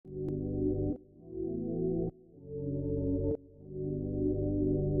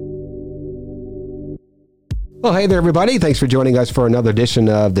Well, hey there, everybody. Thanks for joining us for another edition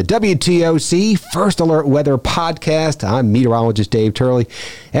of the WTOC First Alert Weather Podcast. I'm meteorologist Dave Turley.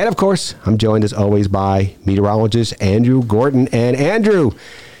 And, of course, I'm joined, as always, by meteorologist Andrew Gorton. And, Andrew,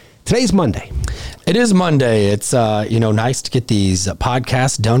 today's Monday. It is Monday. It's, nice to get these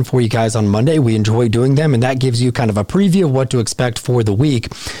podcasts done for you guys on Monday. We enjoy doing them, and that gives you kind of a preview of what to expect for the week.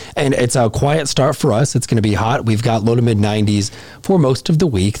 And it's a quiet start for us. It's going to be hot. We've got low to mid 90s for most of the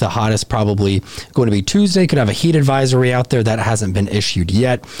week. The hottest probably going to be Tuesday. Could have a heat advisory out there that hasn't been issued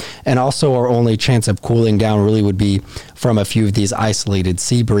yet. And also our only chance of cooling down really would be from a few of these isolated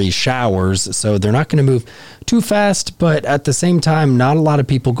sea breeze showers. So they're not going to move too fast, but at the same time, not a lot of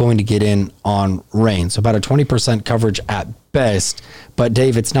people going to get in on rain. So about a 20% coverage at best. But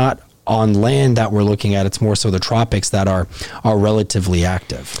Dave, it's not on land that we're looking at. It's more so the tropics that are relatively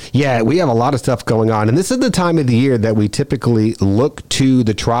active. Yeah, we have a lot of stuff going on. And this is the time of the year that we typically look to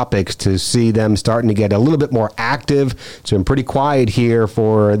the tropics to see them starting to get a little bit more active. It's been pretty quiet here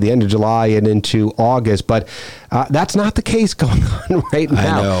for the end of July and into August. But that's not the case going on right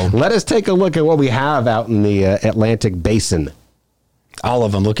now. I know. Let us take a look at what we have out in the Atlantic Basin. All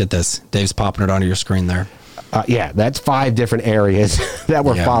of them. Look at this. Dave's popping it onto your screen there. That's 5 different areas that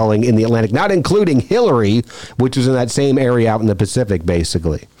we're following in the Atlantic, not including Hillary, which was in that same area out in the Pacific,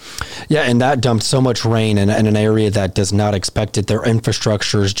 basically. Yeah, and that dumped so much rain in an area that does not expect it. Their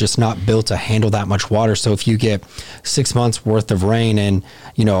infrastructure is just not built to handle that much water. So if you get 6 months worth of rain in,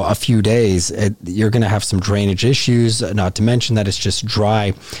 a few days, you're going to have some drainage issues, not to mention that it's just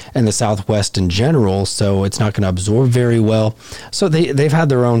dry in the Southwest in general. So it's not going to absorb very well. So they've had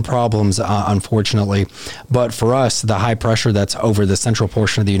their own problems, unfortunately. But for us, the high pressure that's over the central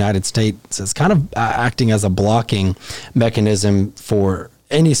portion of the United States is kind of acting as a blocking mechanism for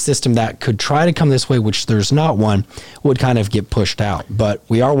any system that could try to come this way, which there's not one, would kind of get pushed out. But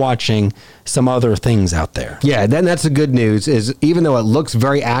we are watching some other things out there. Yeah, then that's the good news is even though it looks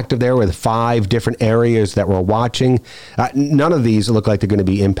very active there with 5 different areas that we're watching, none of these look like they're going to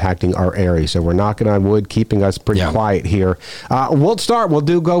be impacting our area. So we're knocking on wood, keeping us pretty quiet here. We'll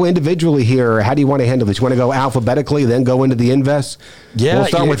go individually here. How do you want to handle this? You want to go alphabetically, then go into the invest? Yeah. We'll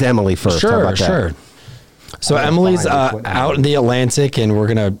start with Emily first. Sure. So Emily's out in the Atlantic, and we're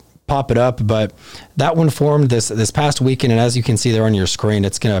going to pop it up. But that one formed this past weekend, and as you can see there on your screen,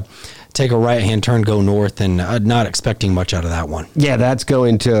 it's going to take a right-hand turn, go north, and not expecting much out of that one. Yeah, that's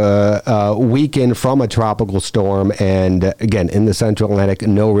going to weaken from a tropical storm, and again, in the central Atlantic,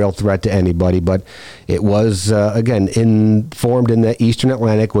 no real threat to anybody, but it was, formed in the eastern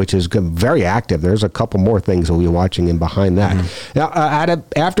Atlantic, which is very active. There's a couple more things we'll be watching in behind that. Mm-hmm. Now,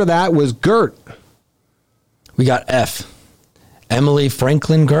 after that was Gert. We got F. Emily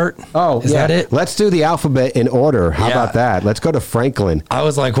Franklin Gert. Is that it? Let's do the alphabet in order. How about that? Let's go to Franklin. I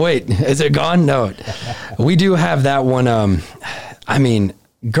was like, wait, is it gone? No. We do have that one.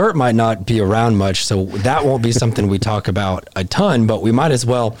 Gert might not be around much, so that won't be something we talk about a ton, but we might as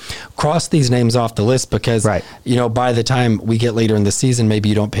well cross these names off the list because, by the time we get later in the season, maybe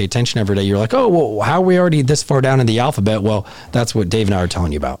you don't pay attention every day. You're like, oh, well, how are we already this far down in the alphabet? Well, that's what Dave and I are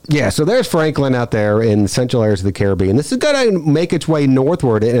telling you about. Yeah, so there's Franklin out there in the central areas of the Caribbean. This is going to make its way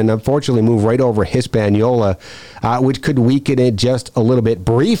northward and unfortunately move right over Hispaniola, which could weaken it just a little bit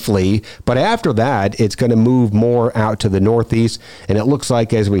briefly, but after that, it's going to move more out to the northeast, and it looks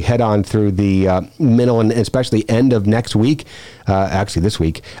like as we head on through the middle and especially end of next week, this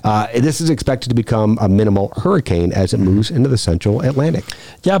week, this is expected to become a minimal hurricane as it moves into the central Atlantic.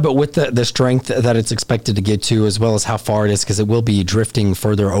 Yeah, but with the strength that it's expected to get to, as well as how far it is, because it will be drifting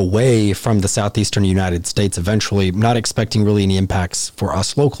further away from the southeastern United States eventually, not expecting really any impacts for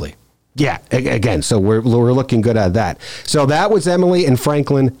us locally. Yeah, again, so we're looking good at that. So that was Emily and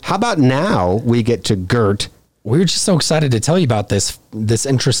Franklin. How about now we get to Gert? We were just so excited to tell you about this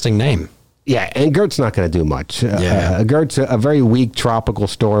interesting name. Yeah, and Gert's not going to do much. Gert's a very weak tropical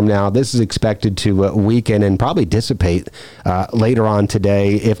storm now. This is expected to weaken and probably dissipate later on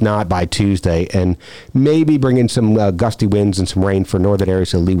today, if not by Tuesday, and maybe bring in some gusty winds and some rain for northern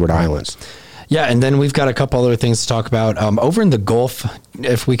areas of Leeward Islands. Yeah, and then we've got a couple other things to talk about. Over in the Gulf,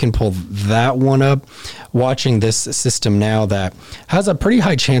 if we can pull that one up, watching this system now that has a pretty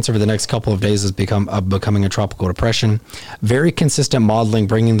high chance over the next couple of days of becoming a tropical depression. Very consistent modeling,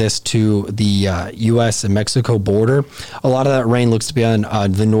 bringing this to the U.S. and Mexico border. A lot of that rain looks to be on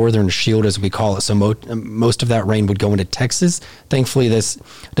the northern shield, as we call it. So most of that rain would go into Texas. Thankfully, this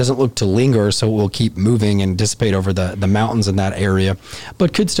doesn't look to linger, so it will keep moving and dissipate over the mountains in that area,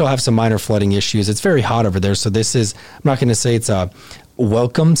 but could still have some minor flooding issues. It's very hot over there, so this is, I'm not going to say it's a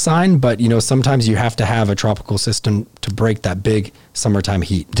welcome sign, but sometimes you have to have a tropical system to break that big summertime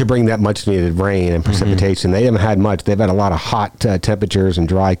heat. To bring that much needed rain and precipitation. They haven't had much. They've had a lot of hot temperatures and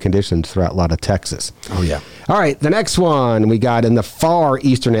dry conditions throughout a lot of Texas. Oh, yeah. All right, the next one we got in the far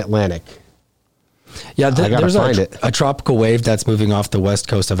eastern Atlantic. Yeah, there's a tropical wave that's moving off the west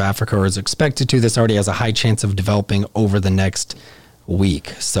coast of Africa, or is expected to. This already has a high chance of developing over the next week.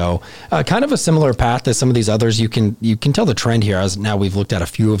 So kind of a similar path as some of these others. You can tell the trend here, as now we've looked at a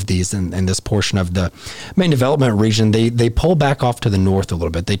few of these in this portion of the main development region. They pull back off to the north a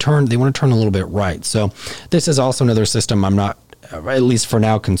little bit. They want to turn a little bit right. So this is also another system I'm not, at least for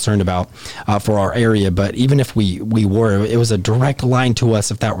now, concerned about for our area. But even if we were, it was a direct line to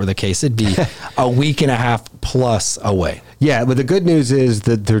us. If that were the case, it'd be a week and a half plus away. Yeah, but the good news is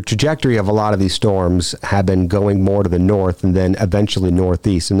that the trajectory of a lot of these storms have been going more to the north and then eventually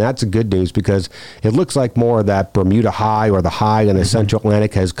northeast. And that's a good news because it looks like more of that Bermuda high or the high in the central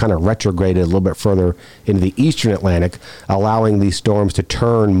Atlantic has kind of retrograded a little bit further into the eastern Atlantic, allowing these storms to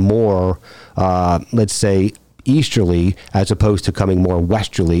turn more, let's say, easterly as opposed to coming more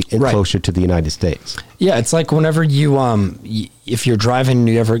westerly and closer to the United States. Yeah, it's like whenever you, if you're driving and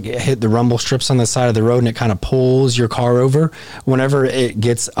you ever hit the rumble strips on the side of the road and it kind of pulls your car over, whenever it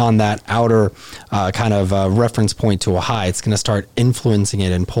gets on that outer kind of reference point to a high, it's going to start influencing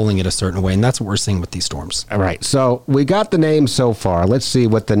it and pulling it a certain way. And that's what we're seeing with these storms. All right. So we got the names so far. Let's see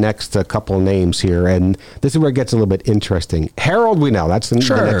what the next couple of names here. And this is where it gets a little bit interesting. Harold, we know. That's the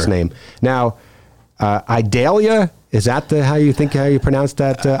next name. Now, Idalia, is that how you pronounce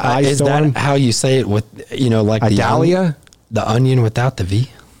that is storm? That how you say it with, like Idalia? The onion without the V?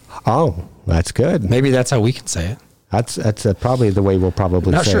 Oh, that's good. Maybe that's how we can say it. That's probably the way we'll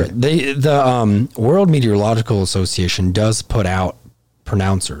probably Not say sure. it. The World Meteorological Association does put out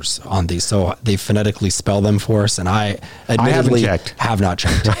pronouncers on these, so they phonetically spell them for us, and I admittedly have not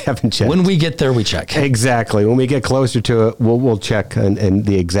checked. I haven't checked. When we get there, we check. Exactly. When we get closer to it, we'll check and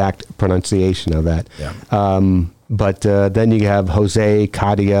the exact pronunciation of that. Yeah. But then you have Jose,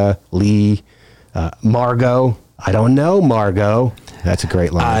 Katia, Lee, Margot. I don't know, Margot. That's a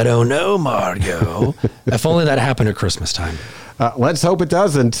great line. I don't know, Margot. If only that happened at Christmas time. Let's hope it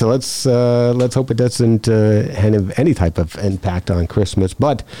doesn't. Let's hope it doesn't have any type of impact on Christmas.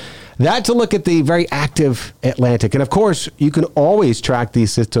 But that's a look at the very active Atlantic. And of course, you can always track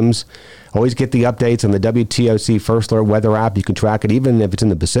these systems. Always get the updates on the WTOC First Alert weather app. You can track it even if it's in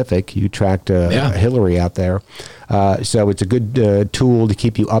the Pacific. You tracked Hillary out there. So it's a good tool to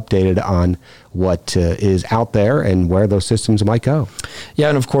keep you updated on what is out there and where those systems might go. Yeah,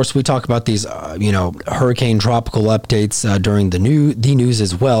 and of course we talk about these, hurricane tropical updates during the news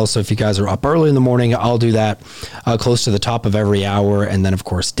as well. So if you guys are up early in the morning, I'll do that close to the top of every hour. And then of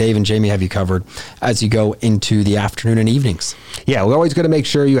course Dave and Jamie have you covered as you go into the afternoon and evenings. Yeah, we're always going to make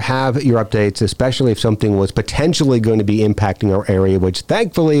sure you have your updates, especially if something was potentially going to be impacting our area, which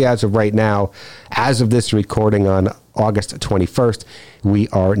thankfully, as of right now, as of this recording on August 21st, we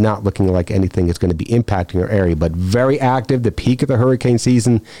are not looking like anything is going to be impacting our area, but very active. The peak of the hurricane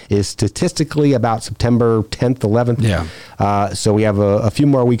season is statistically about September 10th, 11th. Yeah. So we have a few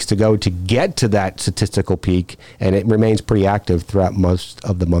more weeks to go to get to that statistical peak, and it remains pretty active throughout most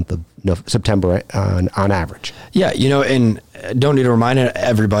of the month of September on average. Yeah, and don't need to remind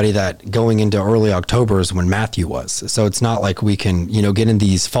everybody that going into early October is when Matthew was. So it's not like we can, get in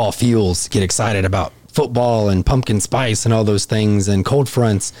these fall feels, get excited about football and pumpkin spice and all those things and cold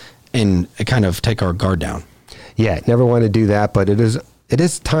fronts and kind of take our guard down. Yeah, never want to do that, but it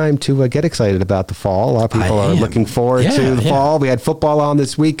is time to get excited about the fall. A lot of people are looking forward to the fall. We had football on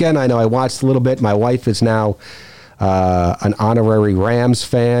this weekend. I know I watched a little bit. My wife is now an honorary Rams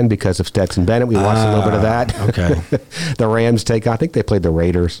fan because of Stetson Bennett. We watched a little bit of that. Okay. The Rams I think they played the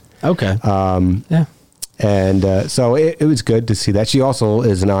Raiders. Okay. Yeah. And so it was good to see that. She also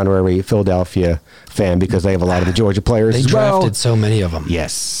is an honorary Philadelphia fan because they have a lot of the Georgia players as well. They drafted so many of them.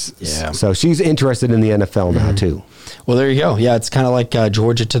 Yes. Yeah. So she's interested in the NFL now, too. Well, there you go. Yeah, it's kind of like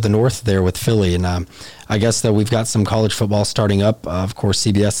Georgia to the north there with Philly. And I guess that we've got some college football starting up. Of course,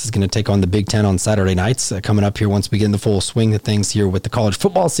 CBS is going to take on the Big Ten on Saturday nights coming up here once we get in the full swing of things here with the college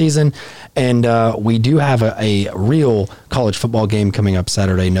football season. And we do have a real college football game coming up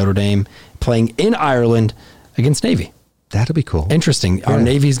Saturday. Notre Dame playing in Ireland against Navy. That'll be cool. Interesting. Yeah. Our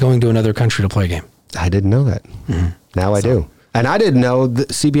Navy's going to another country to play a game. I didn't know that. Mm-hmm. Now I do. And I didn't know that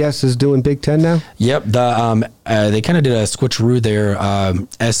CBS is doing Big Ten now. Yep. They kind of did a switcheroo there.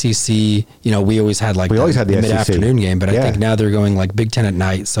 SEC, we always had we always had the mid-afternoon game, but I think now they're going like Big Ten at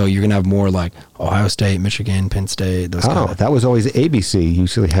night. So you're going to have more like Ohio State, Michigan, Penn State. Those that was always ABC.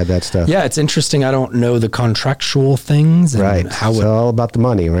 Usually had that stuff. Yeah, it's interesting. I don't know the contractual things. And right. How it's all about the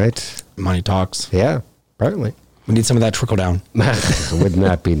money, right? Money talks. Yeah, apparently. We need some of that trickle down. Wouldn't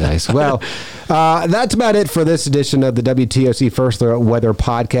that be nice? Well, that's about it for this edition of the WTOC First Weather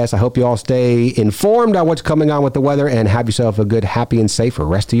Podcast. I hope you all stay informed on what's coming on with the weather and have yourself a good, happy, and safer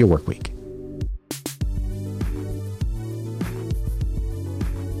rest of your work week.